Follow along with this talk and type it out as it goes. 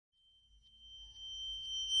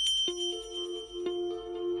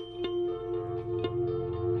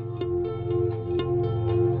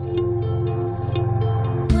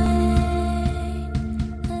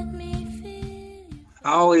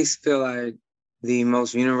always feel like the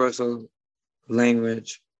most universal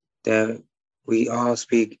language that we all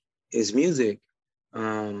speak is music.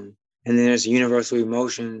 And then there's universal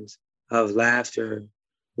emotions of laughter,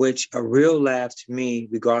 which a real laugh to me,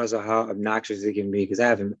 regardless of how obnoxious it can be, because I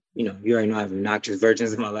haven't, you already know I have obnoxious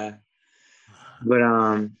versions of my laugh. But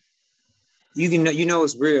you know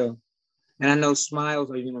it's real. And I know smiles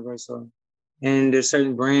are universal. And there's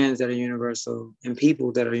certain brands that are universal and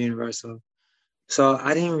people that are universal. So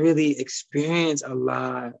I didn't really experience a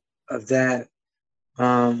lot of that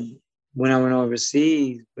when I went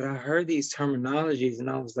overseas, but I heard these terminologies and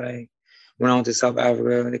I was like, when I went to South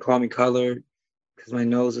Africa, they called me colored because my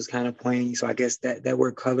nose was kind of pointy. So I guess that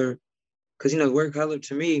word colored, because the word colored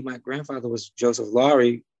to me, my grandfather was Joseph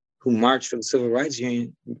Laurie, who marched for the Civil Rights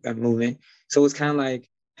Union movement. So it's kind of like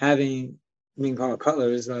having being called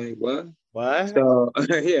color. It's like, what? What? So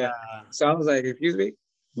yeah. So I was like, excuse me.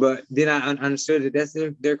 But then I understood that that's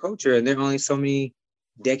their culture, and they're only so many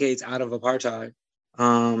decades out of apartheid.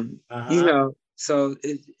 So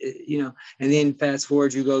and then fast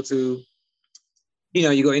forward, you go to,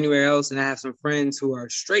 you go anywhere else, and I have some friends who are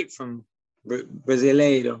straight from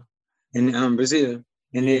Brasileiro in Brazil,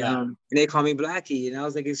 and they call me Blackie, and I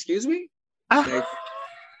was like, excuse me, like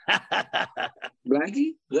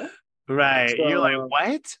Blackie, what? Right. So, You're like,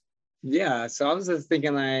 what? Yeah. So I was just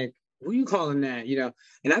thinking, like, who you calling that?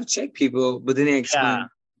 And I've checked people, but then they explain. Yeah.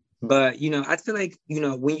 But I feel like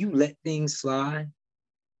when you let things fly,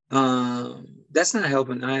 that's not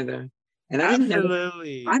helping either. And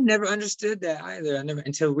Absolutely. I never understood that either. I never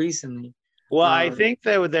until recently. Well, I think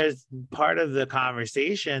that there's part of the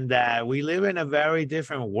conversation that we live in a very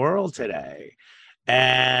different world today.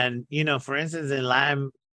 And, for instance, in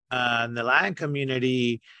the Latin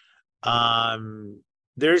community,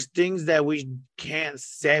 there's things that we can't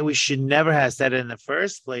say, we should never have said in the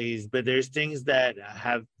first place, but there's things that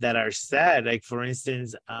are said. Like, for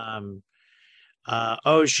instance,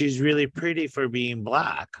 oh, she's really pretty for being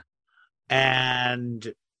Black.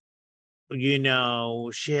 And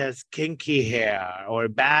she has kinky hair or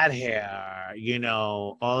bad hair,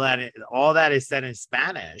 all that is said in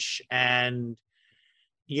Spanish. And,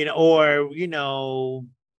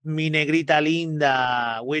 mi negrita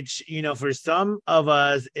linda, which, for some of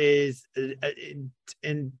us is in,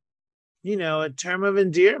 a term of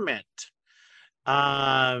endearment.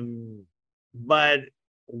 But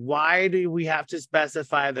why do we have to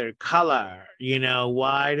specify their color?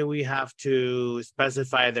 Why do we have to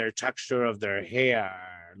specify their texture of their hair?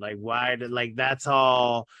 Like, that's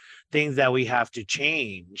all things that we have to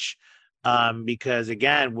change. Because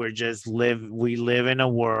again, we live in a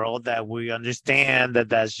world that we understand that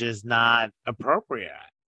that's just not appropriate.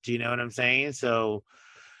 Do you know what I'm saying? So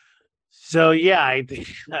yeah, I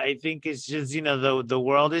think it's just, the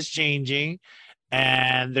world is changing.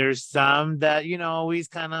 And there's some that, always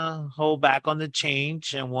kind of hold back on the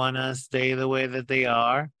change and want to stay the way that they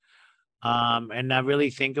are, and not really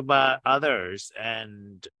think about others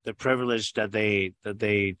and the privilege that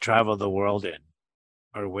they travel the world in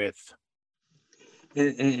or with.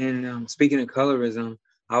 And speaking of colorism,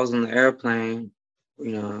 I was on the airplane,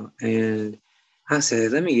 and I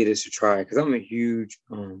said, let me get this to try, because I'm a huge,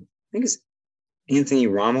 I think it's Anthony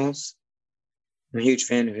Ramos. I'm a huge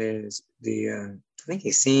fan of his. I think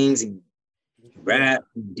he sings and rap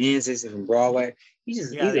and dances from Broadway.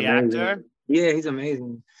 He's amazing. Actor? Yeah, he's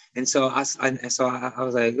amazing. And so I was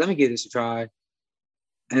like, let me give this a try.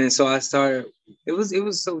 And so I started. It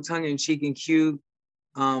was so tongue in cheek and cute.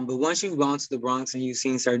 But once you've gone to the Bronx and you've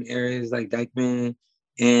seen certain areas like Dykeman,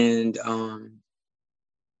 and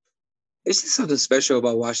it's just something special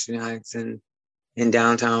about Washington Heights and in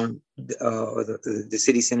downtown, or the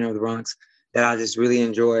city center of the Bronx, that I just really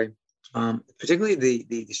enjoy, particularly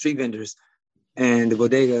the street vendors and the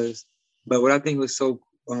bodegas. But what I think was so,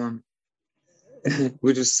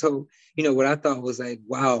 which was so, what I thought was like,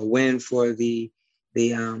 wow, win for the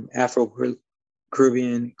Afro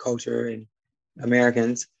Caribbean culture and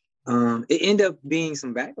Americans. It ended up being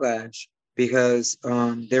some backlash because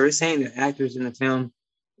they were saying that actors in the film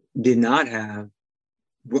did not have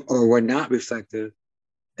or were not reflective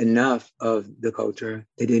enough of the culture.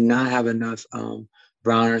 They did not have enough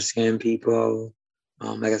browner skinned people.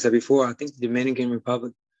 Like I said before, I think the Dominican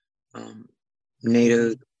Republic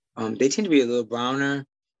natives, they tend to be a little browner,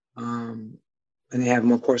 and they have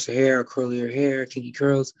more coarser hair, curlier hair, kinky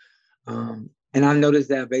curls. And I've noticed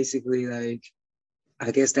that basically, like,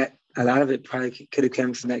 I guess that a lot of it probably could have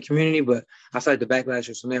come from that community, but I feel like the backlash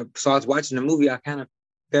was from there. So I was watching the movie, I kind of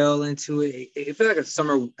fell into it. It felt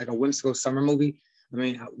like a whimsical summer movie. I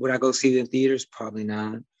mean, would I go see it in theaters? Probably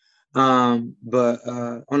not. But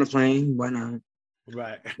on a plane, why not?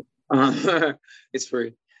 Right. It's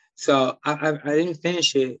free. So I didn't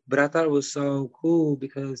finish it, but I thought it was so cool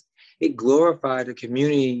because it glorified the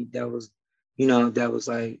community that was, that was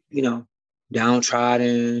like,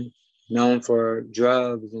 downtrodden, known for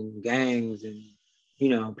drugs and gangs and,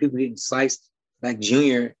 people getting sliced like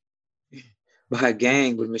Junior by a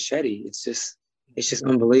gang with machete. It's just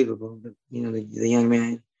unbelievable. The young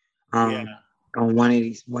man, Yeah. on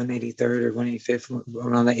 183rd or 185th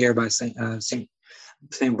around that area by St.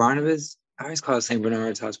 Barnabas. I always call it St.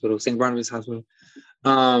 Bernard's Hospital, St. Barnabas Hospital.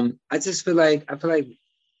 I just feel like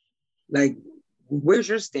where's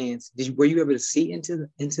your stance? Were you able to see into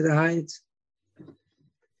the heights?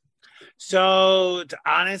 So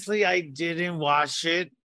honestly, I didn't watch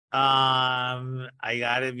it. I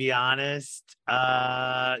gotta be honest.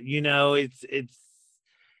 I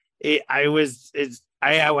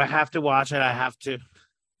would have to watch it. I have to,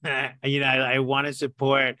 I want to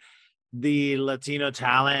support the Latino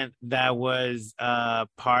talent that was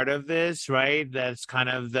part of this, right? That's kind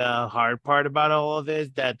of the hard part about all of this,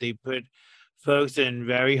 that they put folks in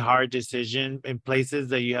very hard decision in places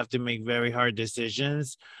that you have to make very hard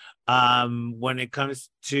decisions. When it comes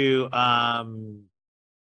to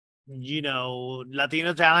Latino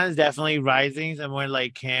talent is definitely rising. Someone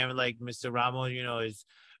like him, like Mr. Ramos, is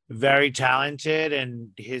very talented, and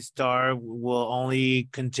his star will only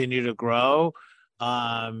continue to grow.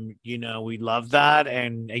 We love that.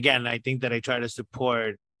 And again, I think that I try to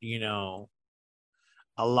support, a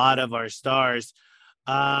lot of our stars.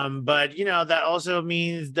 But that also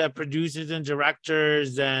means that producers and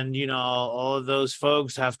directors and all of those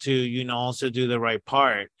folks have to, also do the right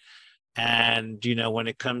part. And when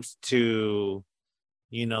it comes to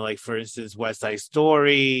like for instance West Side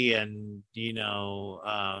Story and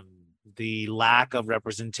the lack of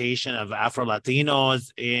representation of Afro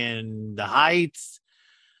Latinos in the Heights,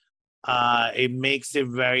 it makes it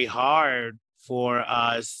very hard for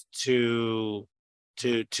us to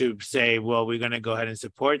say, well, we're going to go ahead and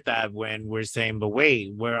support that, when we're saying, but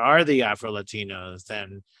wait, where are the Afro Latinos?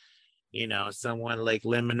 And someone like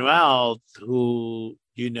Lin Manuel, who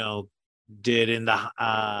did in the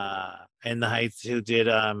Heights, who did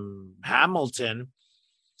Hamilton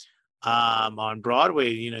on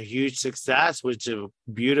Broadway, huge success with a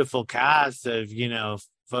beautiful cast of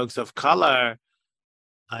folks of color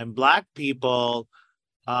and Black people.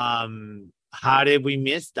 How did we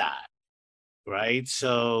miss that? Right.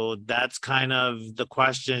 So that's kind of the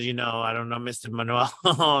question. I don't know Mr. Manuel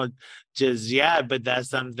just yet, but that's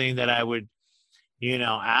something that I would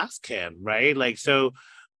ask him, right? Like, so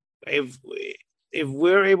if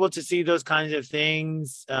we're able to see those kinds of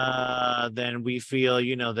things, then we feel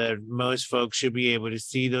that most folks should be able to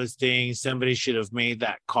see those things. Somebody should have made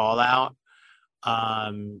that call out,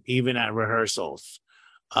 even at rehearsals,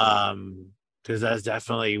 because that's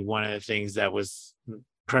definitely one of the things that was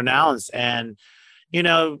pronounced. And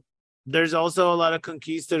there's also a lot of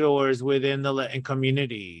conquistadors within the Latin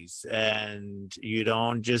communities, and you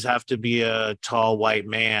don't just have to be a tall white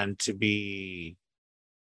man to be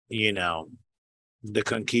the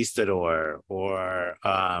conquistador, or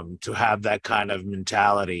to have that kind of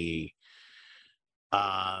mentality.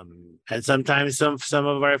 And sometimes some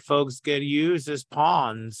of our folks get used as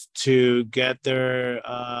pawns to get their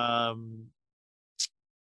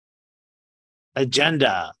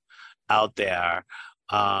agenda out there.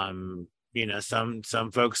 Some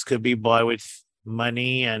folks could be bought with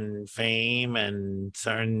money and fame and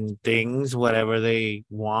certain things, whatever they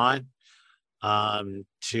want,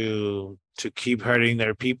 to keep hurting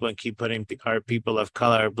their people and keep putting our people of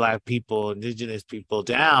color, Black people, Indigenous people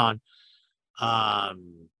down.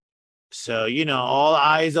 So all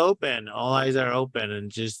eyes open, all eyes are open, and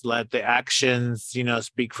just let the actions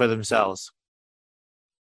speak for themselves.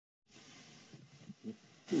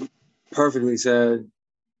 Perfectly said.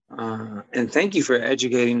 And thank you for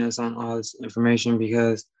educating us on all this information,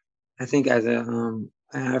 because I think as an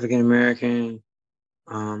African American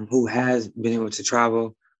who has been able to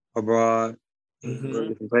travel abroad and go to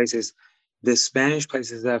different places, the Spanish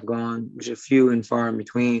places that I've gone, which are few and far in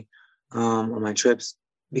between, on my trips,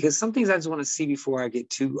 because some things I just want to see before I get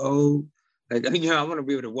too old. Like, I want to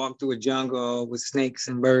be able to walk through a jungle with snakes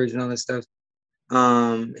and birds and all that stuff,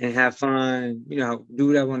 and have fun, do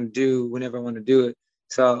what I want to do whenever I want to do it.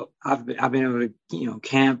 So I've been able to,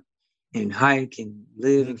 camp and hike and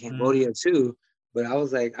live in Cambodia too. But I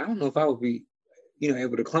was like, I don't know if I would be,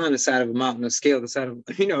 able to climb the side of a mountain or scale the side of,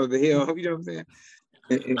 the hill, you know what I'm saying?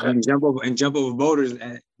 And jump over boulders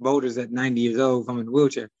at 90 years old if I'm in a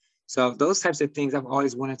wheelchair. So those types of things, I've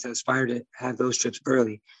always wanted to aspire to have those trips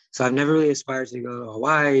early. So I've never really aspired to go to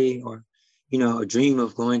Hawaii or, a dream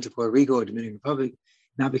of going to Puerto Rico or Dominican Republic,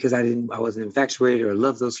 not because I wasn't infatuated or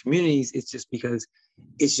loved those communities. It's just because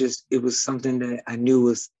it was something that I knew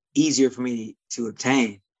was easier for me to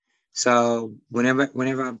obtain. So whenever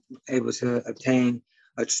I'm able to obtain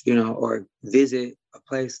or visit a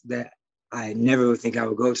place that I never would think I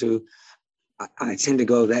would go to, I tend to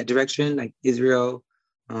go that direction, like Israel.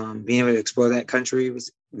 Being able to explore that country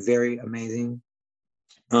was very amazing.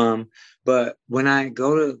 But when I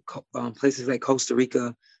go to places like Costa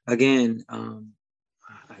Rica, again, I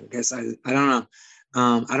guess I don't know.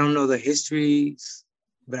 I don't know the histories,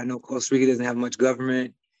 but I know Costa Rica doesn't have much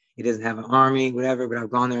government. It doesn't have an army, whatever. But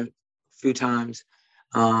I've gone there a few times.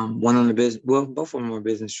 One on the business, well, both of them were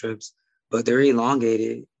business trips, but they're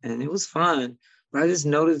elongated, and it was fun. But I just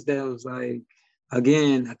noticed that it was like,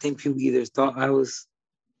 again, I think people either thought I was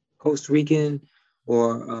Costa Rican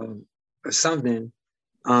or something.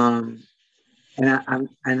 Um,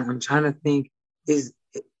 I'm trying to think, is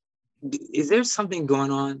is there something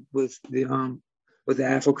going on with the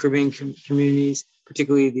Afro Caribbean communities,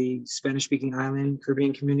 particularly the Spanish speaking island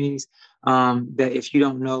Caribbean communities, that if you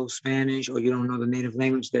don't know Spanish or you don't know the native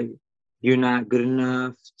language, that you're not good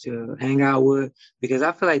enough to hang out with? Because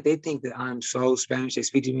I feel like they think that I'm so Spanish, they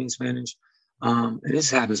speak to me in Spanish, and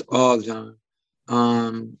this happens all the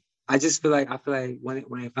time. I just feel like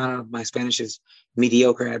when I found out my Spanish is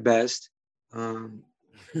mediocre at best, um,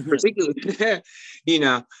 particularly, they're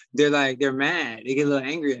mad. They get a little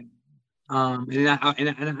angry at me. And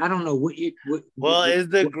I don't know Well,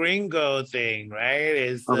 it's the gringo thing, right?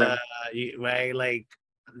 Is okay. right, like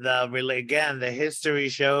again, the history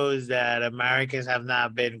shows that Americans have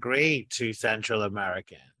not been great to Central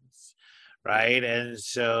Americans, right? And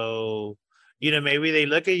so, maybe they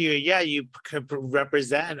look at you, yeah, you could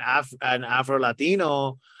represent an Afro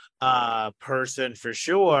Latino person for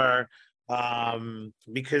sure,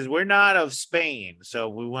 because we're not of Spain, so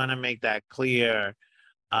we want to make that clear.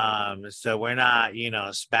 So we're not,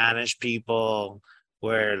 Spanish people.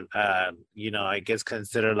 We're, I guess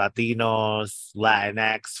considered Latinos,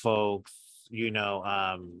 Latinx folks,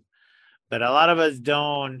 but a lot of us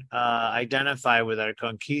don't identify with our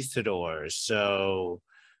conquistadors. So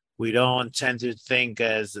we don't tend to think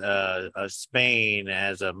as of Spain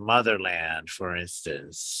as a motherland, for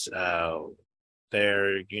instance.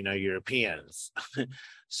 They're, Europeans.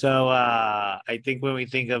 So I think when we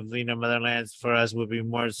think of, motherlands for us would be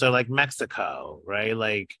more so like Mexico, right?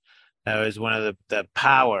 Like that was one of the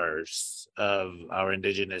powers of our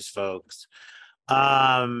indigenous folks.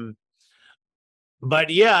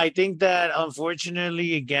 But yeah, I think that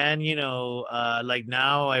unfortunately, again, like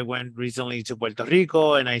now I went recently to Puerto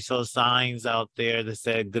Rico and I saw signs out there that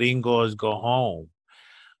said gringos go home.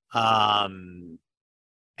 Um,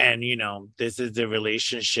 and this is the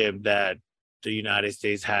relationship that the United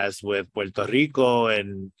States has with Puerto Rico.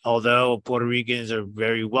 And although Puerto Ricans are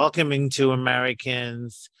very welcoming to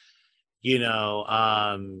Americans, they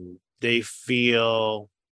feel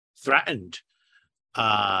threatened.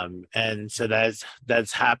 And so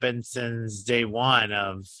that's happened since day one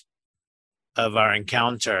of our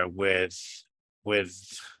encounter with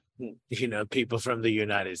people from the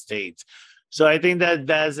United States. So I think that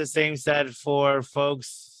that's the same said for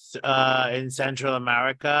folks in Central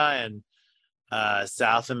America and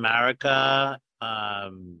South America.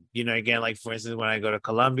 Again, like for instance, when I go to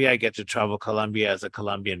Colombia, I get to travel Colombia as a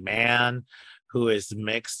Colombian man who is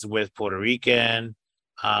mixed with Puerto Rican.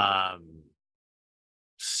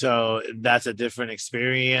 So that's a different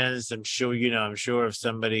experience. I'm sure of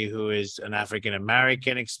somebody who is an African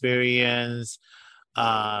American experience.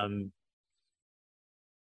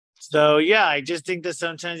 So yeah, I just think that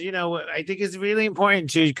sometimes, I think it's really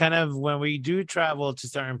important to kind of when we do travel to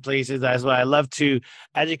certain places, that's why I love to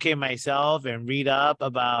educate myself and read up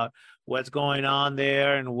about what's going on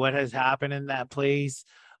there and what has happened in that place.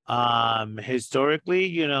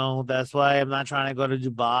 Historically, that's why I'm not trying to go to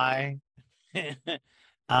Dubai.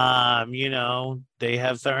 They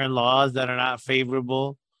have certain laws that are not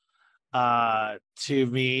favorable to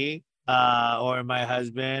me or my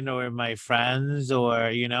husband or my friends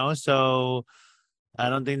or so I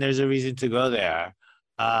don't think there's a reason to go there.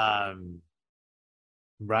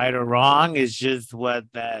 Right or wrong is just what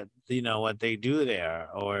they do there,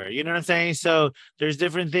 or you know what I'm saying. So there's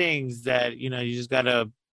different things that you just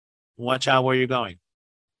gotta watch out where you're going.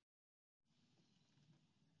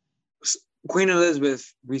 Queen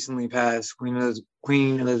Elizabeth recently passed. Queen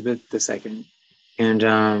Elizabeth II,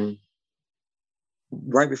 and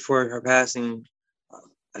right before her passing,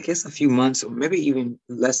 I guess a few months or maybe even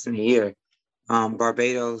less than a year,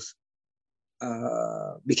 Barbados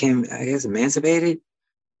became, I guess, emancipated.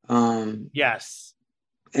 Yes.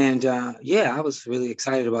 And yeah, I was really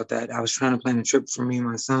excited about that. I was trying to plan a trip for me and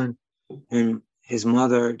my son and his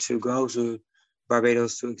mother to go to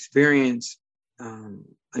Barbados to experience an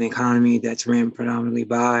economy that's ran predominantly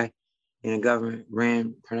by, and a government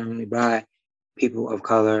ran predominantly by people of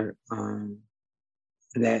color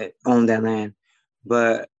that own that land.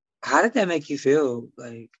 But how did that make you feel?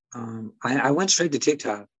 Like, I went straight to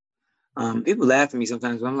TikTok. People laugh at me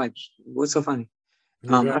sometimes, but I'm like, what's so funny?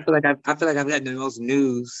 Okay. I feel like I've gotten the most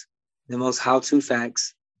news, the most how-to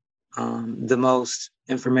facts, the most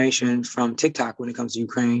information from TikTok when it comes to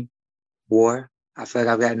Ukraine war. I feel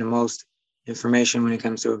like I've gotten the most information when it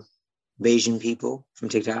comes to Bayesian people from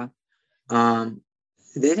TikTok. Um,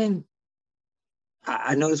 they didn't.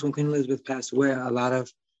 I noticed when Queen Elizabeth passed away, a lot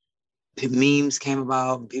of memes came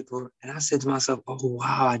about and people, and I said to myself, "Oh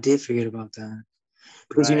wow, I did forget about that."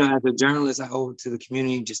 Because Right. as a journalist, I owe it to the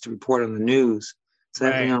community just to report on the news. So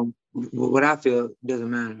that, Right. what I feel doesn't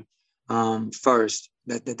matter. First,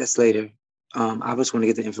 that's later. I just want to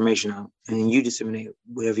get the information out, and then you disseminate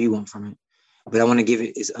whatever you want from it. But I want to give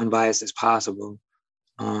it as unbiased as possible.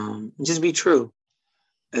 Just be true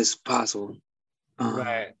as possible,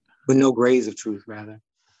 Right. with no grays of truth, rather.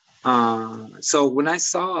 So when I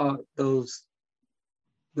saw those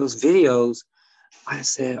videos, I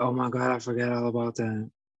said, "Oh my God, I forgot all about that."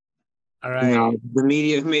 All right. The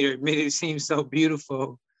media made it seem so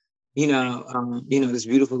beautiful. This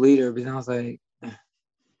beautiful leader. But I was like,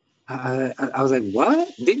 I was like,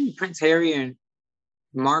 what? Didn't Prince Harry and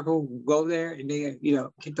Markle go there and they,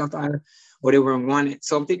 kicked off the island, or they were wanted?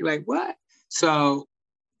 So I'm thinking like, what? So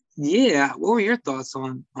yeah, what were your thoughts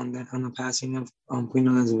on that on the passing of Queen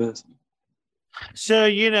Elizabeth? So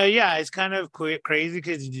yeah, it's kind of crazy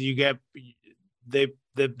because you get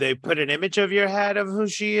they put an image of your head of who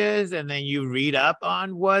she is, and then you read up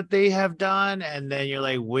on what they have done, and then you're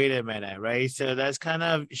like, wait a minute, right? So that's kind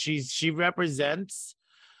of she represents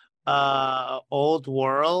old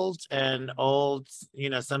world and old,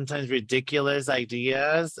 sometimes ridiculous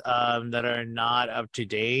ideas that are not up to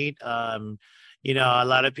date. A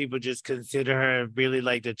lot of people just consider her really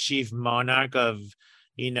like the chief monarch of,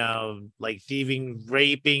 like thieving,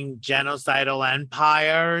 raping, genocidal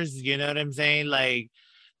empires. You know what I'm saying? Like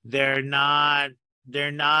they're not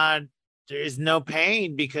they're not there's no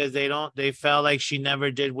pain because they felt like she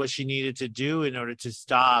never did what she needed to do in order to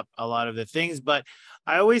stop a lot of the things. But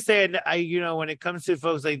I always say, and when it comes to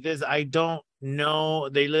folks like this, I don't know,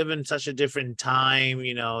 they live in such a different time,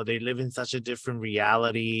 they live in such a different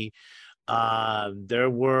reality. Their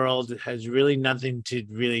world has really nothing to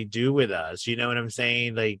really do with us, you know what I'm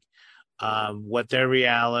saying? Like what their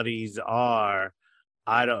realities are,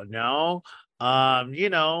 I don't know. You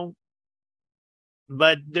know,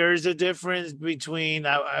 but there's a difference between,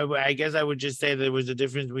 I guess I would just say there was a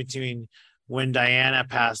difference between when Diana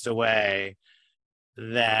passed away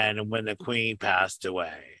than when the Queen passed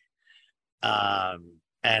away. And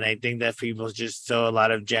I think that people just saw a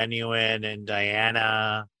lot of genuine in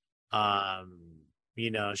Diana. Um,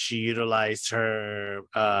 she utilized her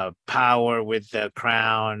power with the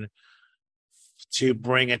crown to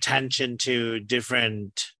bring attention to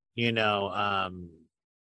different,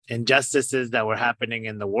 injustices that were happening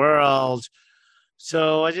in the world.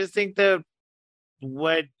 So I just think that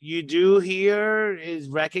what you do here is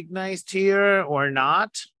recognized here or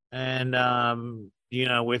not. And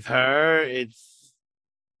with her,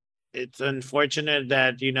 it's unfortunate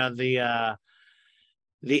that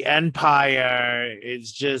the empire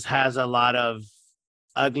is just has a lot of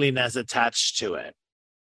ugliness attached to it.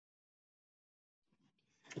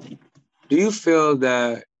 Do you feel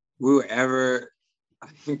that we will ever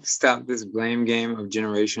stop this blame game of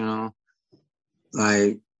generational,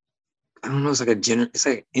 like, I don't know, it's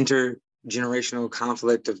like intergenerational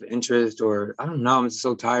conflict of interest, or I don't know, I'm just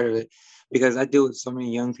so tired of it because I deal with so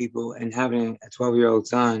many young people, and having a 12-year-old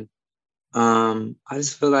son, I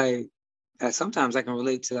just feel like that sometimes I can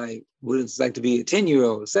relate to like what it's like to be a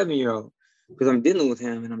 10-year-old, 7-year-old, because I'm dealing with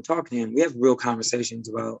him and I'm talking to him. We have real conversations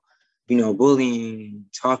about, bullying and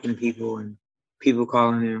talking to people, and people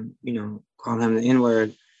calling him the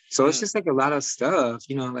N-word. So it's just like a lot of stuff,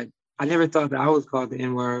 like I never thought that I was called the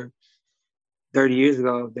N-word 30 years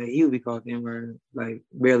ago, that he would be called the N-word like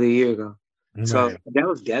barely a year ago. So Right. that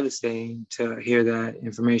was devastating to hear that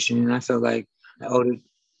information. And I felt like I owed it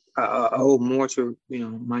I owe more to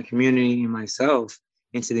my community and myself,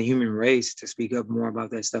 and to the human race, to speak up more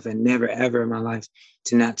about that stuff, and never ever in my life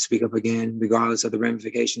to not speak up again, regardless of the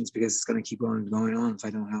ramifications, because it's going to keep going on if I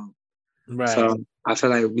don't help. Right. So I feel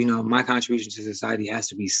like my contribution to society has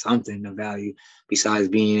to be something of value besides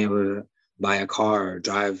being able to buy a car or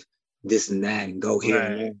drive this and that and go here and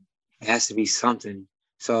Right. there. It has to be something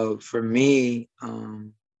So for me,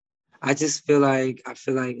 I feel like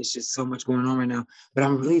it's just so much going on right now. But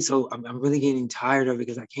I'm really getting tired of it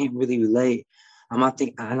because I can't really relate. I know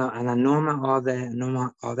I'm not all that, I know I'm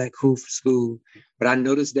not all that cool for school, but I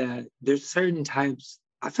noticed that there's certain types.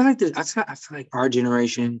 I feel like our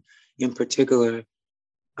generation in particular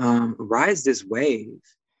rides this wave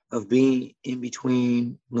of being in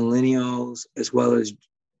between millennials as well as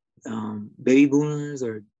baby boomers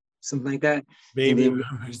or something like that. And Baby then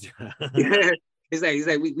boomers. it's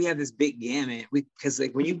like we have this big gamut. Because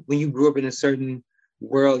like when you grew up in a certain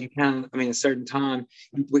world, a certain time,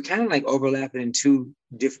 we're kind of like overlapping in two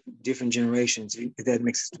different generations, if that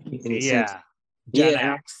makes any sense. Yeah. Gen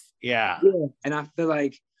Yeah, X. Yeah. and I feel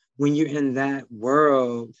like when you're in that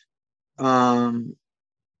world, and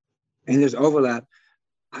there's overlap,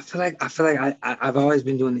 I feel like I've always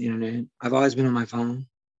been doing the internet. I've always been on my phone.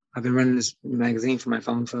 I've been running this magazine for my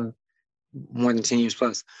phone for more than 10 years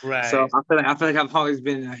plus. So Right. I feel like I've always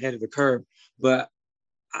been ahead of the curve. But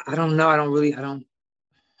I don't know. I don't.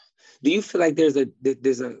 Do you feel like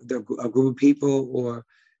a group of people or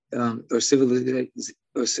civilization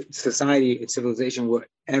or society and civilization will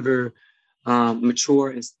ever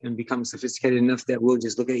mature and become sophisticated enough that we'll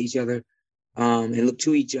just look at each other and look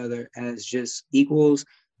to each other as just equals,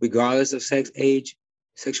 regardless of sex, age,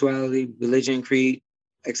 sexuality, religion, creed,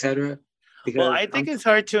 etc.? Well, Because I think it's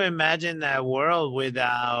hard to imagine that world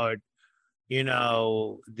without,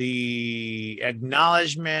 the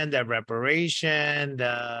acknowledgement, the reparation,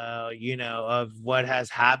 of what has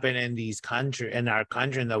happened in our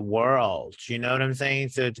country, in the world. You know what I'm saying?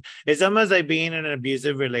 So it's almost like being in an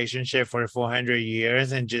abusive relationship for 400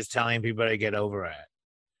 years and just telling people to get over it.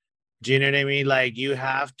 Do you know what I mean? Like you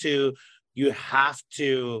have to, you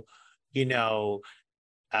know,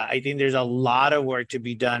 I think there's a lot of work to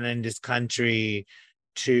be done in this country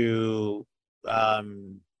to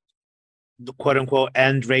um quote unquote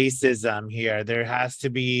end racism here. There has to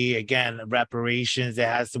be, again, reparations.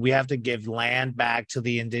 We have to give land back to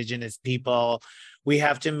the indigenous people. We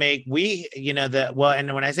have to make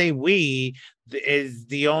and when I say we, is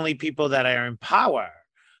the only people that are in power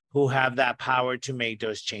who have that power to make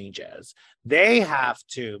those changes. They have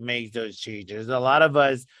to make those changes. A lot of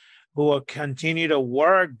us who will continue to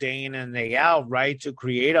work day in and day out, right, to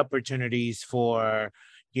create opportunities for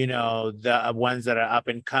the ones that are up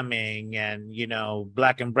and coming, and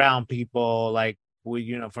black and brown people, like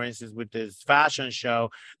for instance, with this fashion show,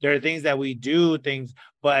 there are things that we do things,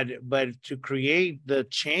 but to create the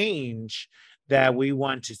change that we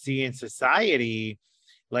want to see in society,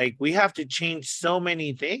 like we have to change so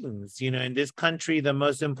many things. In this country, the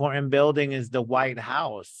most important building is the White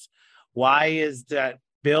House. Why is that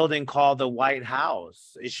building called the White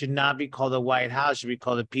House? It should not be called the White House. It should be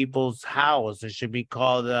called the People's House. It should be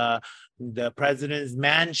called the President's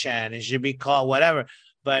Mansion. It should be called whatever.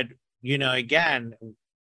 But again,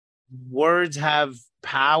 words have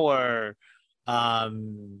power.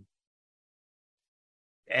 Um,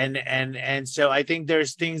 and so I think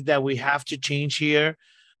there's things that we have to change here,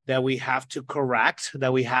 that we have to correct,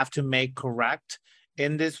 that we have to make correct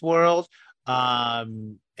in this world.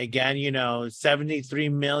 Again, 73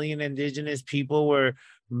 million indigenous people were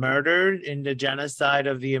murdered in the genocide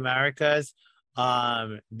of the Americas.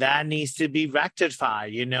 That needs to be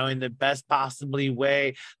rectified, in the best possibly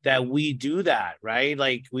way that we do that, right?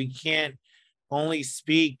 Like we can't only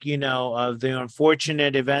speak, of the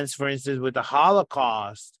unfortunate events, for instance, with the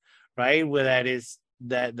Holocaust, right? Where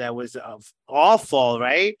that was awful,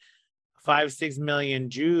 right? 5-6 million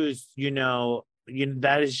Jews,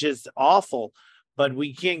 that is just awful. But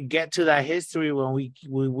we can't get to that history when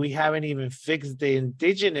we haven't even fixed the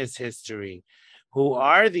indigenous history, who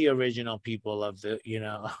are the original people of the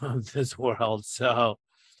of this world. So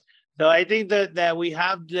I think that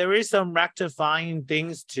there is some rectifying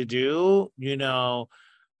things to do,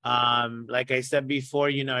 like I said before,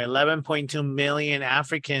 11.2 million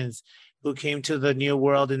Africans who came to the New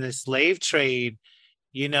World in the slave trade,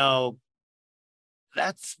 you know,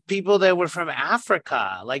 that's people that were from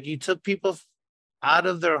Africa. Like you took people out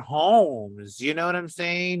of their homes, you know what I'm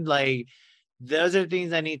saying? Like those are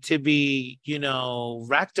things that need to be,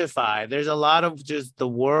 rectified. There's a lot of just the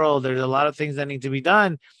world, there's a lot of things that need to be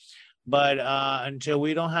done. But until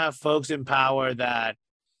we don't have folks in power that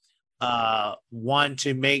want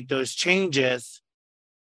to make those changes,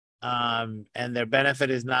 and their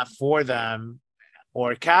benefit is not for them,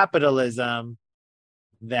 or capitalism,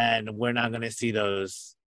 then we're not going to see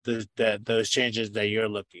those changes that you're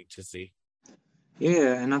looking to see.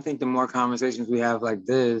 yeah, and I think the more conversations we have like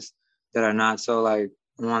this that are not so like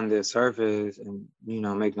on the surface and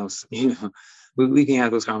make no we can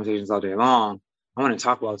have those conversations all day long. I want to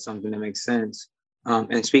talk about something that makes sense.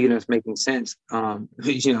 And speaking of making sense,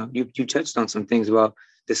 you touched on some things about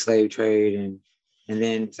the slave trade, and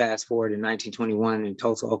then fast forward in 1921 in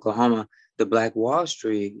Tulsa, Oklahoma, the Black Wall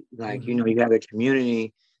Street. Like, Mhm. you have a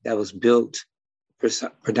community that was built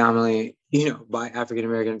predominantly, by African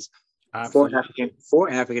Americans Absolutely. for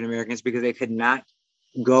African Americans because they could not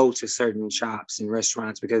go to certain shops and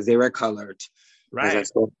restaurants because they were colored, Right.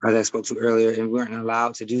 as I spoke to earlier, and weren't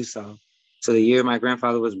allowed to do so. So the year my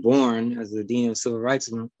grandfather was born, as the dean of the civil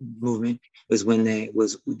rights movement, was when there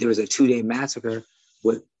was a 2-day massacre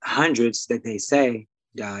with hundreds that they say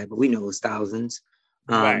died, but we know it was thousands,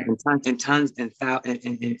 Right.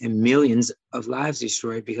 and millions of lives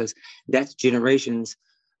destroyed because that's generations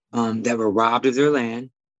that were robbed of their land,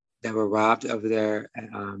 that were robbed of their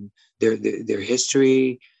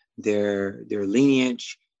history, their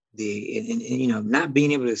lineage, not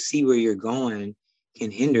being able to see where you're going can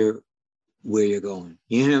hinder where you're going.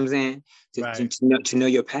 You know what I'm saying? Right. To know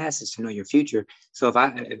your past is to know your future. So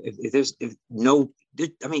if there's if no,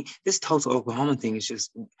 I mean, this Tulsa, Oklahoma thing is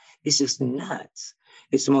just nuts.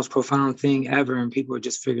 It's the most profound thing ever, and people are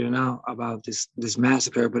just figuring out about this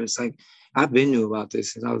massacre. But it's like I've been knew about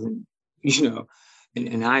this since I was you know,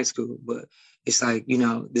 in high school. But it's like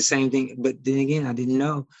the same thing. But then again, I didn't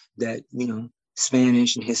know that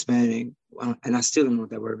Spanish and Hispanic, and I still don't know what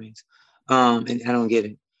that word means. And I don't get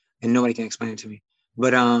it, and nobody can explain it to me.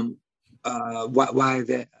 But why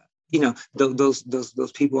that?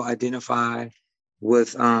 Those people identify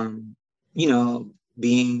with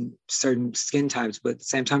being certain skin types, but at the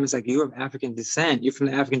same time, it's like you're of African descent. You're from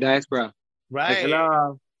the African diaspora. Like, Right.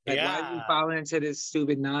 hello. Like, why are you Yeah. falling into this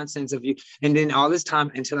stupid nonsense of you? And then all this time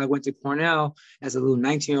until I went to Cornell as a little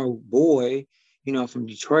 19-year-old boy, from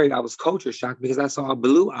Detroit, I was culture shocked because I saw a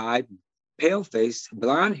blue-eyed, pale-faced,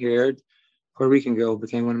 blonde-haired Puerto Rican girl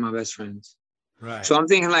became one of my best friends. Right. So I'm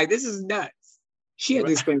thinking, like, this is nuts. She had to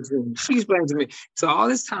Right. explain to me. She explained to me. So all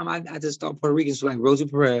this time, I just thought Puerto Ricans were like Rosie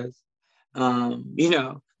Perez, they're from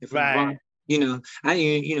the Right.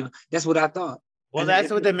 Bronx. That's what I thought. Well, And that's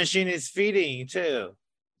what the machine is feeding you too.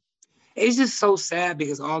 it's just so sad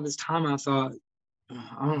because all this time I thought,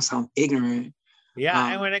 I don't sound ignorant,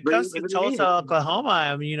 Yeah, and when it but comes to it Tulsa, is.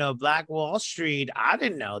 Oklahoma, Black Wall Street, I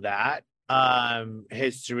didn't know that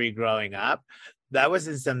history growing up. That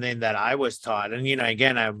wasn't something that I was taught. And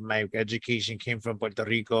again, my education came from Puerto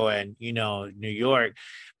Rico and New York.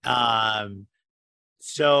 Um,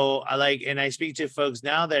 so and I speak to folks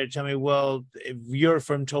now that tell me, well, if you're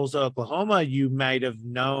from Tulsa, Oklahoma, you might have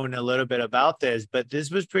known a little bit about this, but this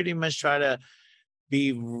was pretty much try to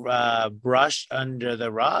be brushed under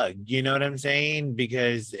the rug. You know what I'm saying?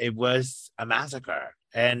 Because it was a massacre.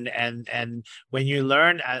 And when you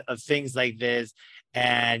learn of things like this,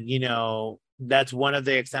 and that's one of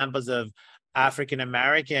the examples of African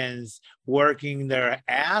Americans working their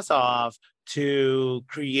ass off to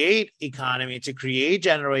create economy, to create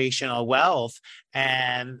generational wealth,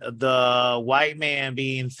 and the white man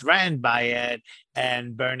being threatened by it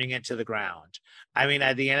and burning it to the ground. I mean,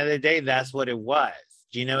 at the end of the day, that's what it was.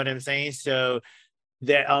 Do you know what I'm saying? So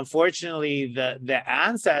that unfortunately the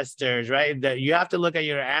ancestors, right? That you have to look at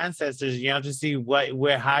your ancestors, you have to see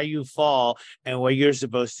how you fall and what you're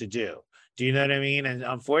supposed to do. Do you know what I mean? And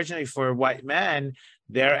unfortunately for white men,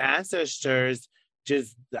 their ancestors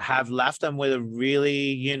just have left them with a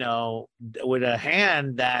really, with a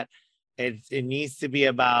hand that it needs to be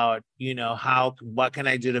about, what can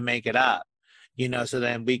I do to make it up? So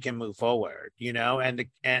then we can move forward, and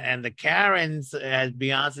the Karens, as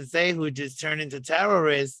Beyonce say, who just turned into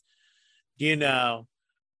terrorists, you know,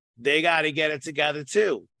 they got to get it together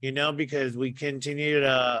too, because we continue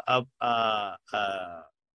to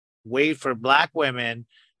wait for Black women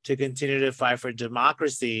to continue to fight for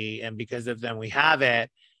democracy, and because of them, we have it,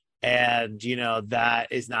 and that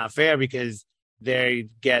is not fair because they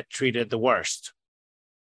get treated the worst.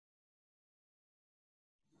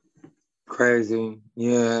 Crazy.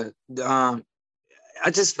 Yeah. I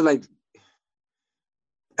just feel like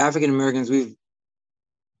African Americans, we've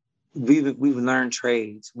learned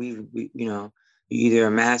trades. You're either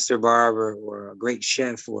a master barber or a great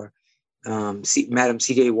chef or Madam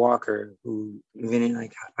C.J. Walker, who invented,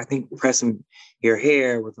 like, I think, pressing your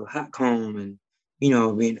hair with a hot comb, and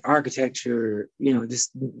being architecture.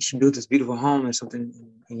 Just she built this beautiful home or something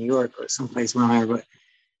in New York or someplace around here. But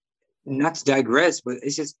not to digress, but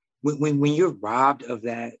it's just when you're robbed of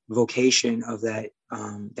that vocation, of that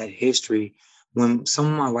history. When some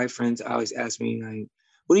of my white friends always ask me, like,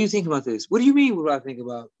 what do you think about this? What do you mean? What do I think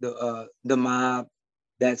about the mob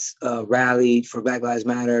that's rallied for Black Lives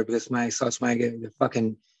Matter because somebody saw somebody get their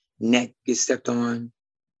fucking neck get stepped on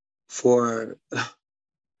for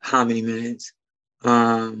how many minutes,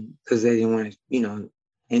 because they didn't want to,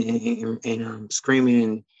 and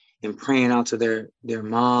screaming and praying out to their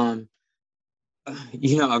mom,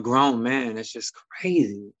 a grown man. That's just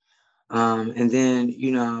crazy. And then,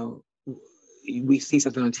 we see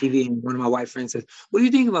something on TV and one of my white friends says, "What do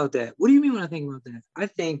you think about that?" "What do you mean when I think about that?" I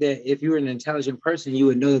think that if you were an intelligent person, you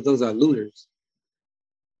would know that those are looters.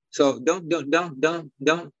 So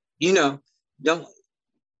you know, don't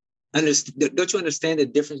understand. Don't you understand the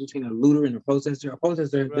difference between a looter and a protester? A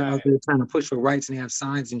protester, they're out Right. there trying to push for rights and they have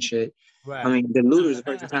signs and shit. I Right. mean, the looter is a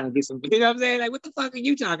person trying to get some, you know what I'm saying? Like, what the fuck are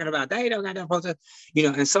you talking about? They don't got no protest.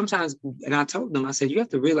 And sometimes, and I told them, I said, you have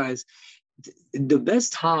to realize the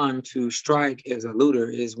best time to strike as a looter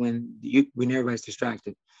is when everybody's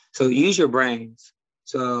distracted. So use your brains.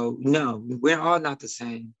 So no, we're all not the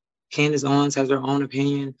same. Candace Owens has her own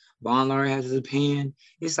opinion. Von Lahr has his opinion.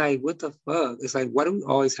 It's like, what the fuck? It's like, why do we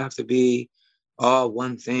always have to be all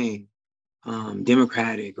one thing?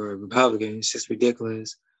 Democratic or Republican. It's just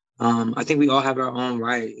ridiculous. I think we all have our own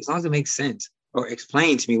right, as long as it makes sense. Or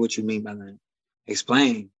explain to me what you mean by that.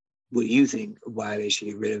 Explain what you think why they should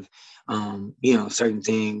get rid of, certain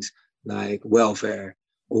things like welfare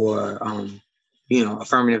or,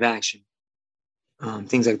 affirmative action,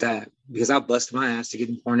 things like that. Because I busted my ass to get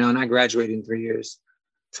in Cornell and I graduated in 3 years.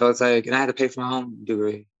 So it's like, and I had to pay for my own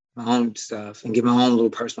degree, my own stuff, and get my own little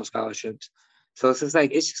personal scholarships. So it's just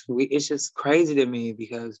like it's just crazy to me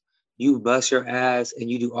because you bust your ass and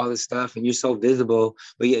you do all this stuff and you're so visible,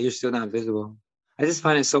 but yet you're still not visible. I just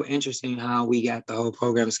find it so interesting how we got the whole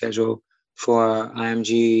program schedule for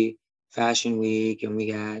IMG Fashion Week, and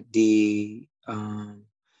we got the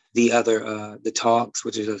other the Talks,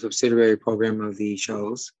 which is a subsidiary program of the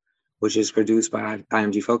shows, which is produced by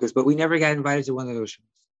IMG Focus, but we never got invited to one of those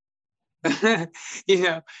shows.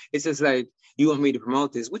 It's just like, you want me to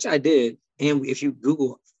promote this, which I did. And if you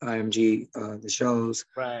Google IMG, the shows,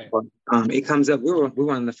 Right. it comes up. We're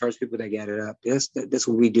one of the first people that got it up. That's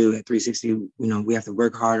what we do at 360. We have to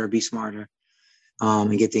work harder, be smarter,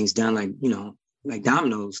 and get things done like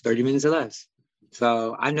dominoes, 30 minutes or less.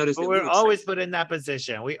 So I noticed But that we're we always put in that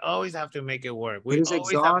position. We always have to make it work. but We it's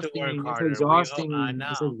always have to work exhausting. It's harder. I exhausting.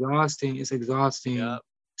 It's know. exhausting. It's exhausting. Yep.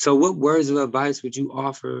 So, what words of advice would you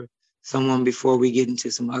offer someone before we get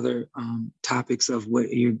into some other topics of what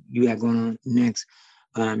you have going on next,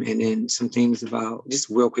 and then some things about just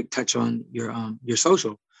real quick touch on your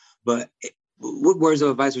social. But what words of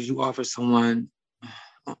advice would you offer someone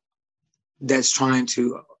that's trying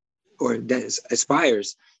to or that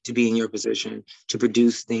aspires to be in your position to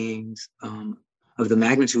produce things of the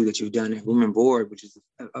magnitude that you've done at Women Board, which is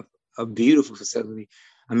a beautiful facility.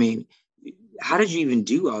 I mean, how did you even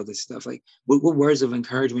do all this stuff? Like, what words of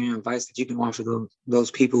encouragement and advice that you can offer those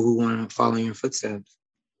people who want to follow in your footsteps?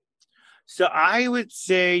 So I would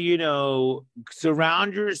say,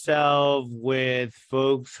 surround yourself with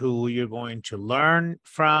folks who you're going to learn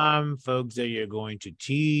from, folks that you're going to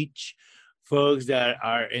teach, folks that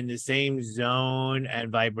are in the same zone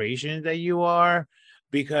and vibration that you are.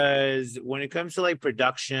 Because when it comes to like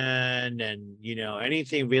production and,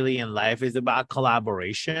 anything really in life is about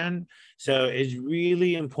collaboration. So it's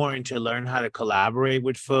really important to learn how to collaborate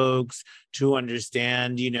with folks, to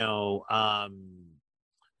understand,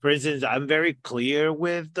 for instance, I'm very clear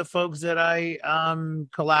with the folks that I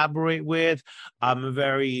collaborate with. I'm a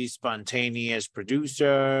very spontaneous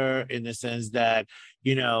producer in the sense that,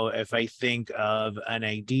 if I think of an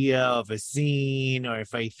idea of a scene, or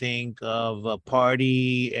if I think of a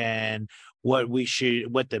party and what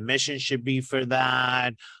the mission should be for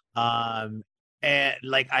that, and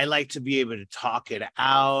like I like to be able to talk it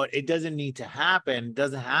out. It doesn't need to happen, it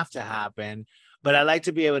doesn't have to happen, but I like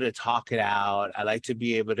to be able to talk it out. I like to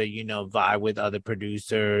be able to, vibe with other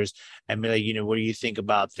producers and be like, what do you think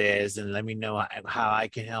about this? And let me know how I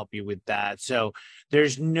can help you with that. So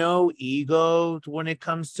there's no ego when it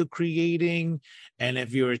comes to creating. And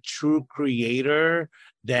if you're a true creator,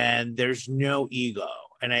 then there's no ego.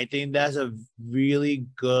 And I think that's a really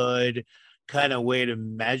good kind of way to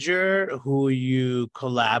measure who you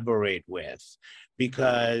collaborate with.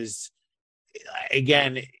 Because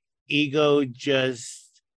again, ego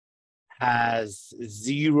just has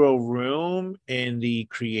zero room in the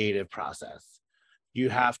creative process. You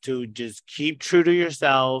have to just keep true to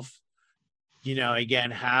yourself.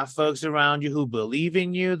 Again, have folks around you who believe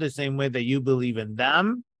in you the same way that you believe in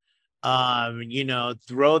them.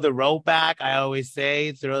 Throw the rope back. I always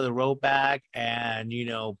say, throw the rope back and,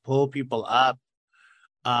 pull people up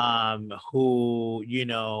who,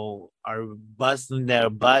 are busting their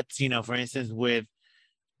butts, for instance, with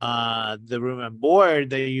the room and board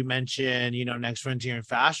that you mentioned, Next Frontier in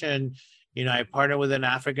Fashion, I partnered with an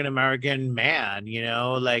African American man,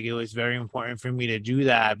 like it was very important for me to do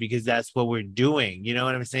that because that's what we're doing. You know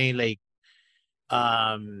what I'm saying? Like,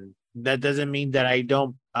 that doesn't mean that I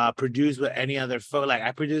don't produce with any other folk. Like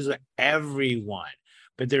I produce with everyone,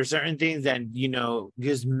 but there are certain things that,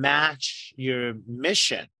 just match your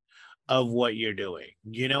mission of what you're doing.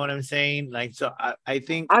 You know what I'm saying? Like, so I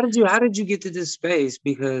think. How did you get to this space?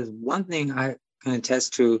 Because one thing I can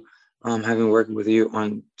attest to, having worked with you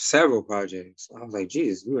on several projects, I was like,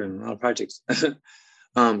 geez, you were in a lot of projects.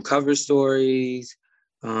 Cover stories,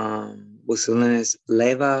 with Selena's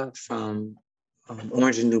Leva from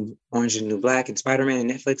Orange and New Black and Spider-Man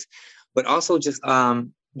and Netflix, but also just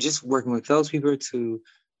working with those people to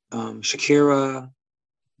Shakira,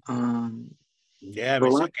 um, Yeah, me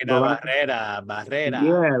Shakira Baraka, Barrera.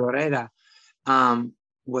 yeah, Loretta. Um,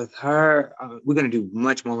 with her, we're gonna do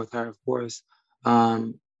much more with her, of course.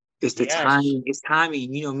 Um, it's the Yes, timing. It's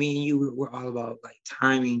timing. Me and you, we're all about like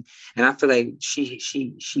timing, and I feel like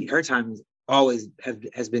her timing always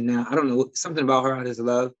has been now. I don't know, something about her I just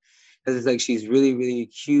love, because it's like she's really really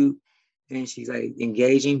cute, and she's like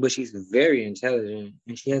engaging, but she's very intelligent,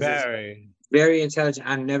 and she has this very. very intelligent.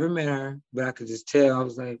 I never met her, but I could just tell. I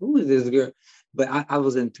was like, who is this girl? But I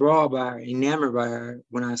was enthralled by her, enamored by her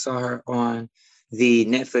when I saw her on the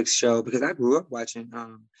Netflix show, because I grew up watching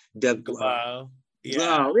Wow.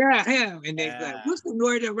 Yeah. oh yeah, yeah. And they like, Yeah. what's the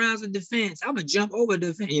word that rounds of defense? I'm gonna jump over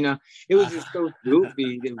the fence. It was just so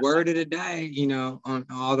goofy. The word of the day, on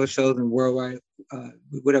all those shows in worldwide,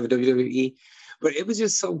 whatever, WWE. But it was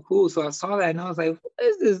just so cool. So I saw that and I was like, who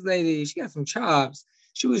is this lady? She got some chops.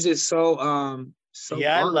 She was just so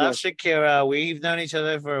Yeah, I all of love that. Shakira. We've known each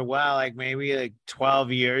other for a while, like maybe like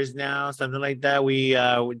 12 years now, something like that. We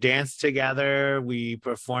danced together, we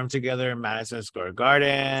performed together in Madison Square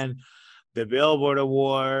Garden, the Billboard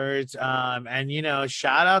Awards. And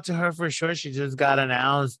shout out to her for sure. She just got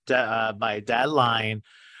announced by Deadline.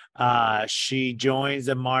 She joins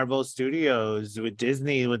the Marvel Studios with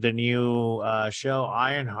Disney with the new show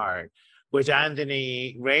Ironheart, which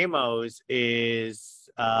Anthony Ramos is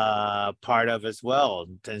part of as well,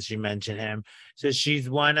 since you mentioned him. So she's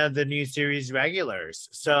one of the new series regulars.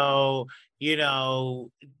 So, you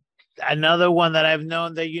know, another one that I've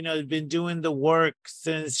known that, has been doing the work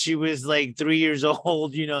since she was like 3 years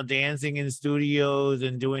old, dancing in studios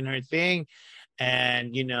and doing her thing.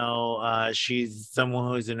 And, she's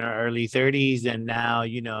someone who's in her early 30s and now,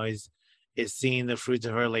 is seeing the fruits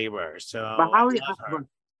of her labor. So But I how we, love her.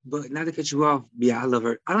 but not to cut you off, yeah, I love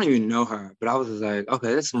her. I don't even know her, but I was just like,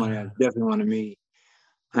 okay, that's somebody I definitely want to meet.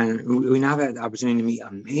 And we now have had the opportunity to meet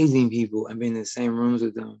amazing people and be in the same rooms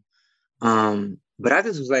with them. But I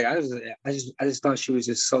just was like, I just thought she was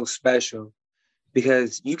just so special,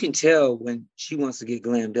 because you can tell when she wants to get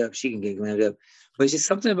glammed up, she can get glammed up. But it's just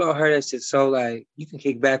something about her that's just so like you can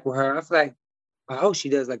kick back with her. I feel like I hope she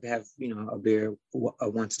does like to have a beer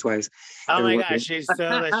once, twice Oh every my once in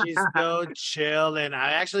gosh, she's so chill, and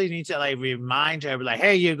I actually need to like remind her, like,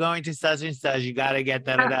 hey, you're going to such and such, you gotta get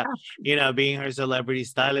da da da, being her celebrity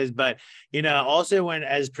stylist. But also when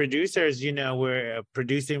as producers, we're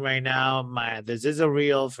producing right now this is a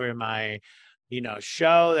reel for my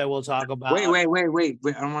show that we'll talk Wait, about. wait, wait, wait,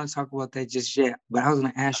 wait. I don't want to talk about that just yet. But I was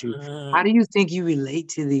going to ask you, how Uh, do you think you relate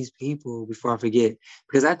to these people before I forget?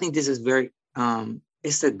 Because I think this is very,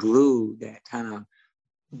 it's the glue that kind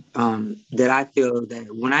of, that I feel that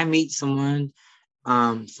when I meet someone,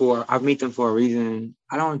 I meet them for a reason.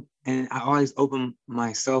 I don't, and I always open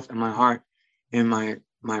myself and my heart and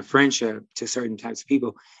my friendship to certain types of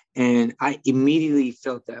people. And I immediately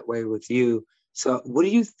felt that way with you. So what do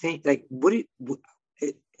you think? Like, it,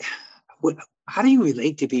 what, how do you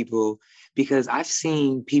relate to people? Because I've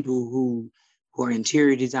seen people who are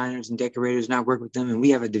interior designers and decorators, and I work with them, and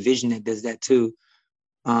we have a division that does that too.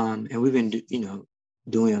 And we've been,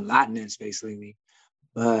 doing a lot in that space lately.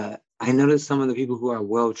 But I noticed some of the people who are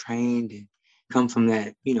well trained and come from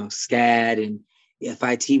that, SCAD and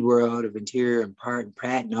FIT world of interior and part and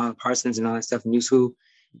Pratt and all Parsons and all that stuff in new school.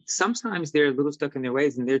 Sometimes they're a little stuck in their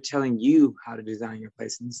ways and they're telling you how to design your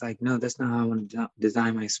place. And it's like, no, that's not how I want to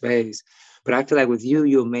design my space. But I feel like with you,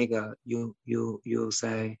 you'll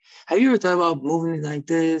say, have you ever thought about moving it like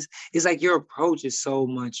this? It's like your approach is so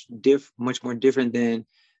much more different than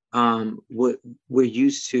what we're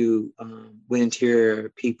used to, with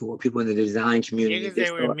interior people or people in the design yeah, community. because They're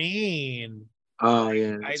they were so, mean. oh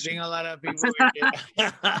yeah, I that's true. think a lot of people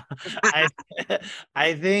were I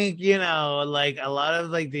I think, like a lot of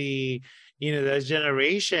like the those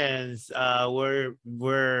generations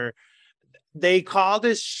were they called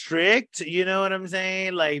it strict, you know what I'm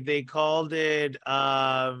saying? Like they called it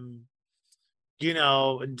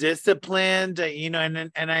disciplined,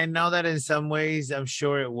 and I know that in some ways I'm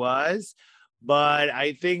sure it was, but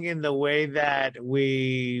I think in the way that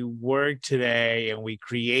we work today and we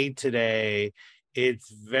create today,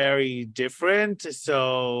 it's very different.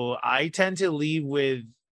 So I tend to lead with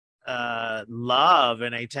love,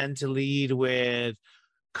 and I tend to lead with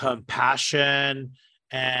compassion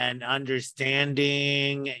and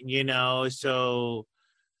understanding, so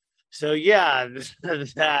yeah,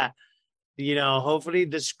 that, hopefully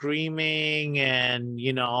the screaming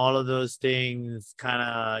and, all of those things kind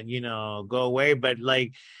of, go away. But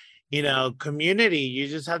like, community, you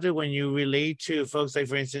just have to, when you relate to folks like,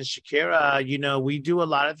 for instance, Shakira, we do a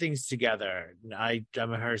lot of things together. I'm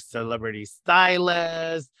her celebrity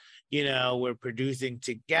stylist, we're producing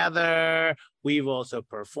together. We've also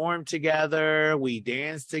performed together. We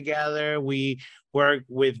dance together. We work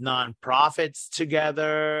with nonprofits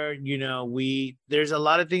together. There's a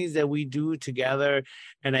lot of things that we do together.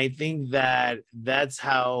 And I think that that's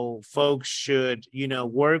how folks should,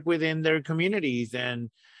 work within their communities. And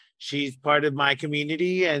she's part of my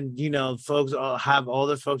community, and folks all have all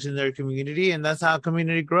the folks in their community, and that's how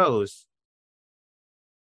community grows.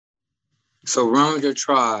 So run with your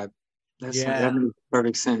tribe. That Yeah. makes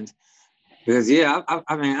perfect sense. Because yeah,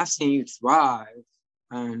 I mean, I've seen you thrive,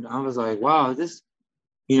 and I was like, wow, this,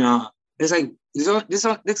 it's like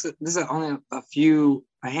this is only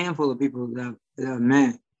a handful of people that I've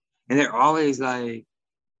met, and they're always like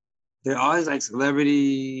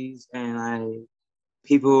celebrities and like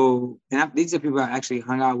people, and these are people I actually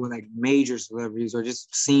hung out with, like major celebrities, or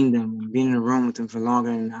just seen them, being in a room with them for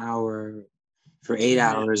longer than an hour, for 8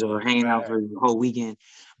 hours, or hanging out Right. for the whole weekend.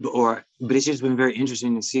 But it's just been very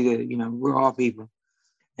interesting to see that, we're all people.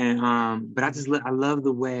 And but I love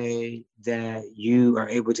the way that you are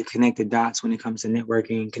able to connect the dots when it comes to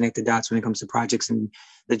networking, connect the dots when it comes to projects and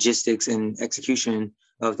logistics and execution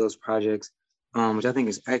of those projects, which I think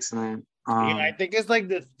is excellent. Yeah, I think it's like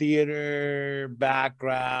the theater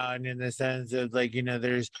background, in the sense of like,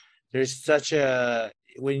 there's such a,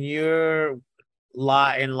 when you're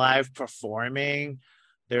in live performing,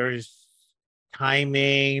 there's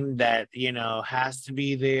timing that, has to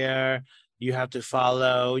be there. You have to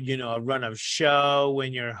follow, a run of show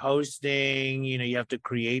when you're hosting, you have to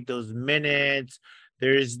create those minutes.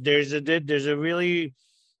 There's a really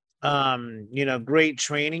great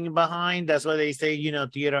training behind. That's why they say,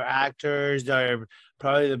 theater actors are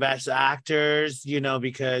probably the best actors,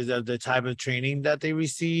 because of the type of training that they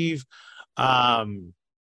receive. um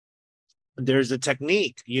there's a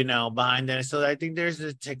technique, behind that. So I think there's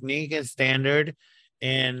a technique and standard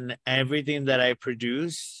in everything that I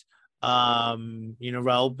produce. Raul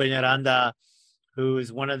Peñaranda, who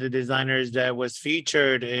is one of the designers that was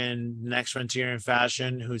featured in Next Frontier in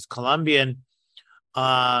Fashion, who's Colombian,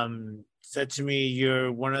 said to me,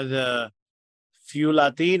 "You're one of the few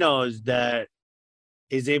Latinos that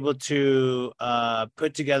is able to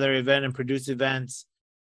put together event and produce events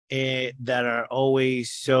that are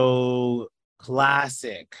always so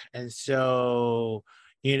classic and so."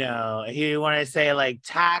 He want to say like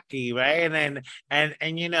tacky, right? And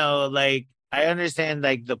like, I understand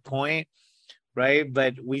like the point, right?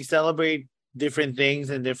 But we celebrate different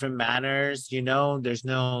things in different manners. There's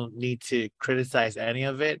no need to criticize any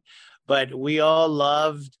of it, but we all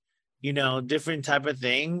loved, different type of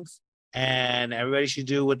things, and everybody should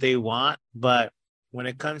do what they want. But when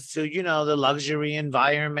it comes to, the luxury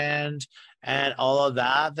environment and all of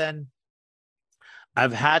that, then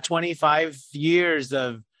I've had 25 years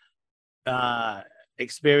of uh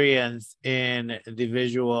experience in the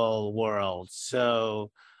visual world. So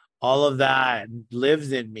all of that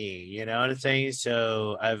lives in me, you know what I'm saying?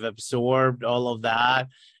 So I've absorbed all of that,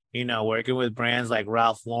 working with brands like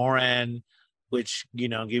Ralph Lauren, which,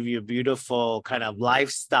 give you a beautiful kind of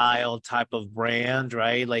lifestyle type of brand,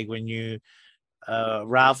 right? Like when you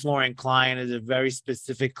Ralph Lauren client is a very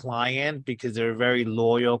specific client, because they're a very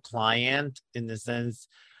loyal client, in the sense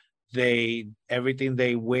everything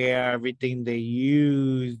they wear, everything they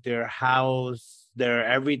use, their house, their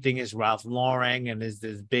everything is Ralph Lauren, and is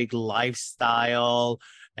this big lifestyle.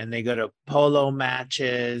 And they go to polo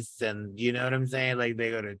matches, and you know what I'm saying? Like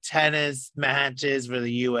they go to tennis matches for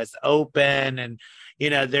the US Open. And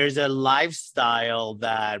there's a lifestyle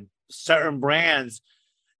that certain brands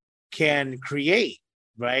can create,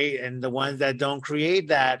 right? And the ones that don't create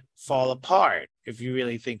that fall apart, if you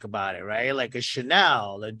really think about it, right? Like a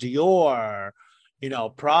Chanel, a Dior,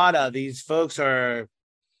 Prada. These folks are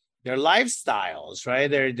their lifestyles, right?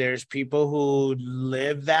 There's people who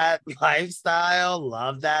live that lifestyle,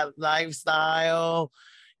 love that lifestyle,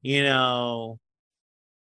 you know.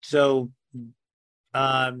 So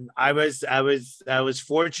I was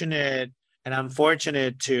fortunate, and I'm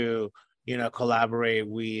fortunate to, collaborate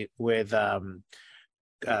with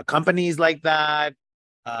companies like that,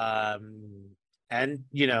 um and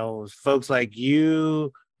folks like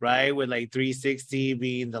you, right, with like 360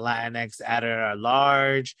 being the Latinx editor at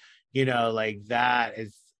large, like that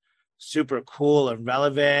is super cool and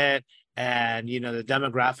relevant. And the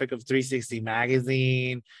demographic of 360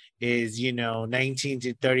 magazine is 19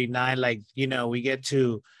 to 39. Like, we get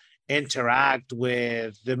to interact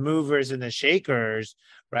with the movers and the shakers,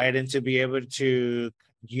 right? And to be able to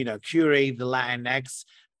curate the Latinx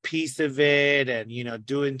piece of it, and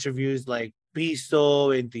do interviews like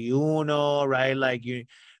Piso 21, right? Like you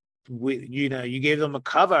gave them a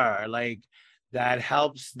cover, like that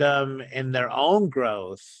helps them in their own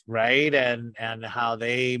growth, right? And how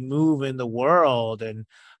they move in the world, and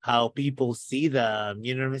how people see them,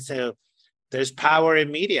 you know what I mean? So there's power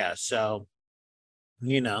in media. So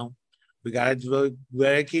you know we gotta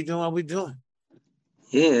keep doing what we're doing.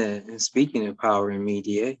 Yeah, and speaking of power in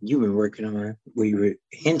media, you've been working on what you were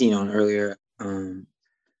hinting on earlier,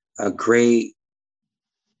 a great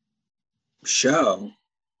show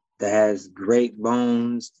that has great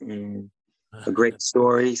bones and a great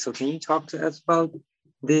story. So can you talk to us about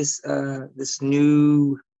this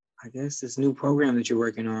new, I guess, this new program that you're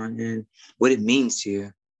working on and what it means to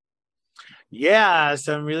you? Yeah,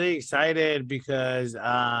 so I'm really excited because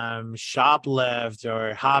Shoplift,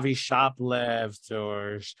 or Javi Shoplift,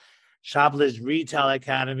 or Shoplift Retail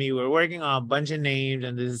Academy, we're working on a bunch of names,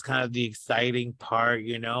 and this is kind of the exciting part,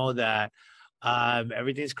 that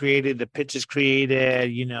everything's created, the pitch is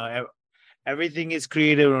created, everything is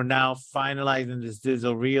created. We're now finalizing this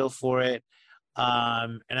digital reel for it.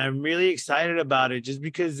 And I'm really excited about it, just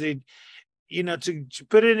because to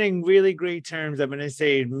put it in really great terms, I'm going to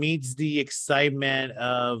say it meets the excitement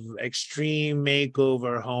of Extreme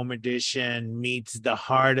Makeover Home Edition, meets the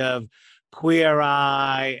heart of Queer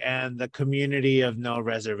Eye and the community of No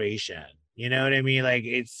Reservation. You know what I mean? Like,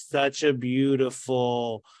 it's such a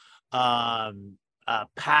beautiful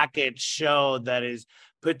package show that is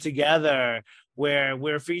put together, where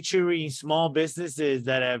we're featuring small businesses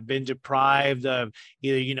that have been deprived of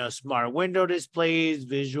either smart window displays,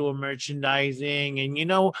 visual merchandising, and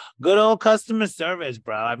good old customer service,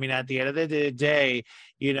 bro. I mean, at the end of the day,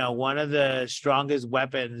 one of the strongest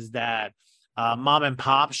weapons that mom and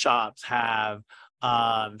pop shops have,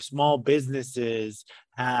 small businesses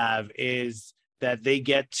have, is that they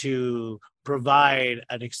get to provide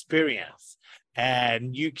an experience,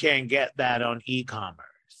 and you can't get that on e-commerce.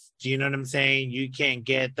 Do you know what I'm saying? You can't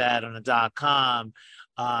get that on a .com.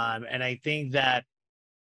 And I think that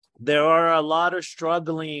there are a lot of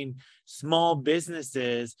struggling small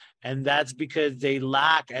businesses, and that's because they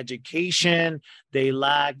lack education, they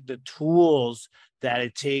lack the tools that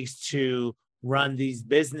it takes to run these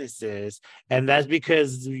businesses. And that's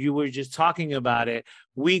because you were just talking about it.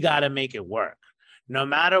 We got to make it work. No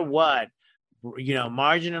matter what,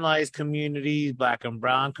 marginalized communities, Black and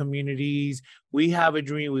brown communities, we have a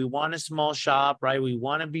dream. We want a small shop, right? We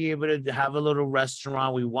want to be able to have a little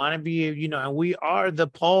restaurant. We want to be, and we are the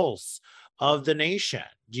pulse of the nation.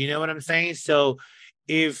 Do you know what I'm saying? So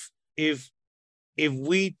if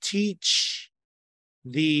we teach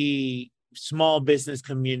the small business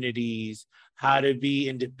communities how to be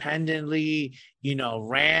independently,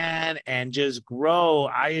 ran and just grow,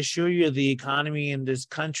 I assure you the economy in this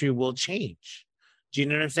country will change. Do you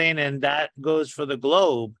know what I'm saying? And that goes for the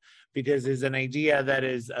globe, because it's an idea that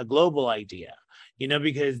is a global idea,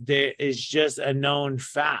 because there is just a known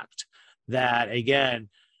fact that, again,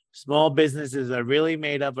 small businesses are really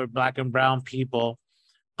made up of Black and brown people,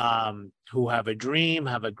 who have a dream,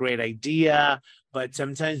 have a great idea, but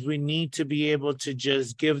sometimes we need to be able to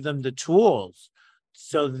just give them the tools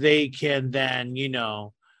so they can then,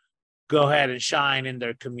 go ahead and shine in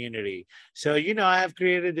their community. So, I have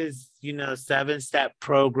created this, 7-step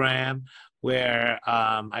program where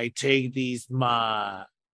I take these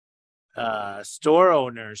store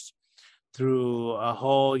owners through a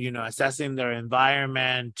whole, assessing their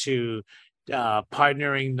environment, to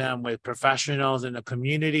partnering them with professionals in the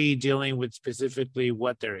community, dealing with specifically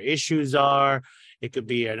what their issues are. It could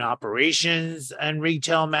be an operations and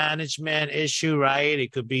retail management issue, right?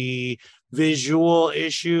 It could be visual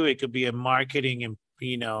issue. It could be a marketing and,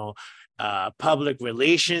 public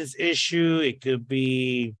relations issue. It could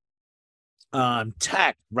be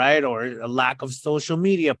tech, right? Or a lack of social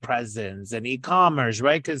media presence and e-commerce,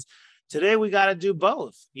 right? Because Today we got to do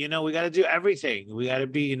both. We got to do everything. We got to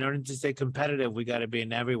be, in order to stay competitive, we got to be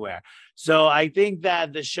in everywhere. So I think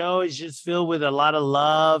that the show is just filled with a lot of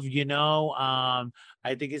love.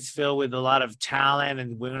 I think it's filled with a lot of talent,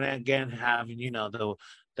 and we're gonna again have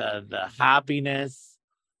the happiness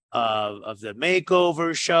of the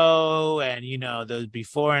makeover show, and those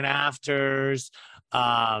before and afters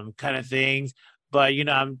kind of things. But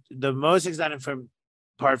I'm the most exciting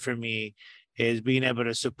part for me is being able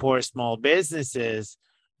to support small businesses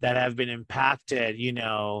that have been impacted,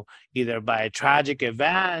 either by a tragic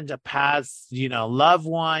event, a past, loved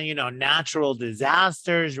one, natural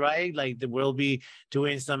disasters, right? Like we'll be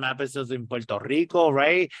doing some episodes in Puerto Rico,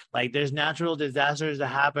 right? Like there's natural disasters that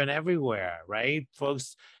happen everywhere, right?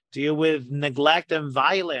 Folks deal with neglect and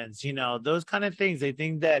violence, those kind of things. I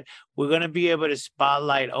think that we're going to be able to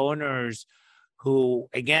spotlight owners who,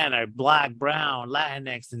 again, are Black, Brown,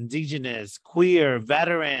 Latinx, Indigenous, queer,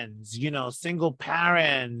 veterans, single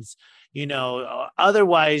parents,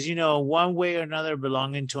 otherwise, one way or another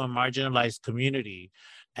belonging to a marginalized community.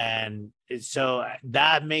 And so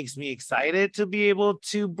that makes me excited to be able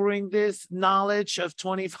to bring this knowledge of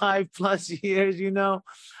 25 plus years,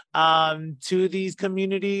 to these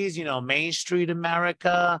communities, Main Street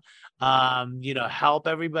America, help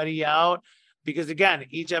everybody out. Because again,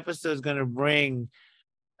 each episode is going to bring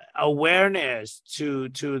awareness to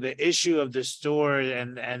the issue of the store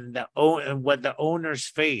and what the owners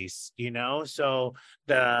face, so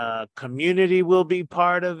the community will be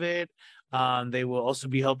part of it. They will also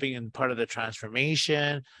be helping in part of the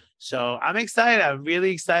transformation. So I'm excited. I'm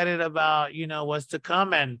really excited about what's to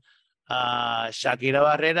come. And Shakira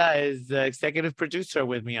Barrera is the executive producer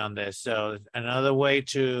with me on this, so another way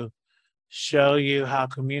to show you how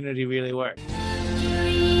community really works.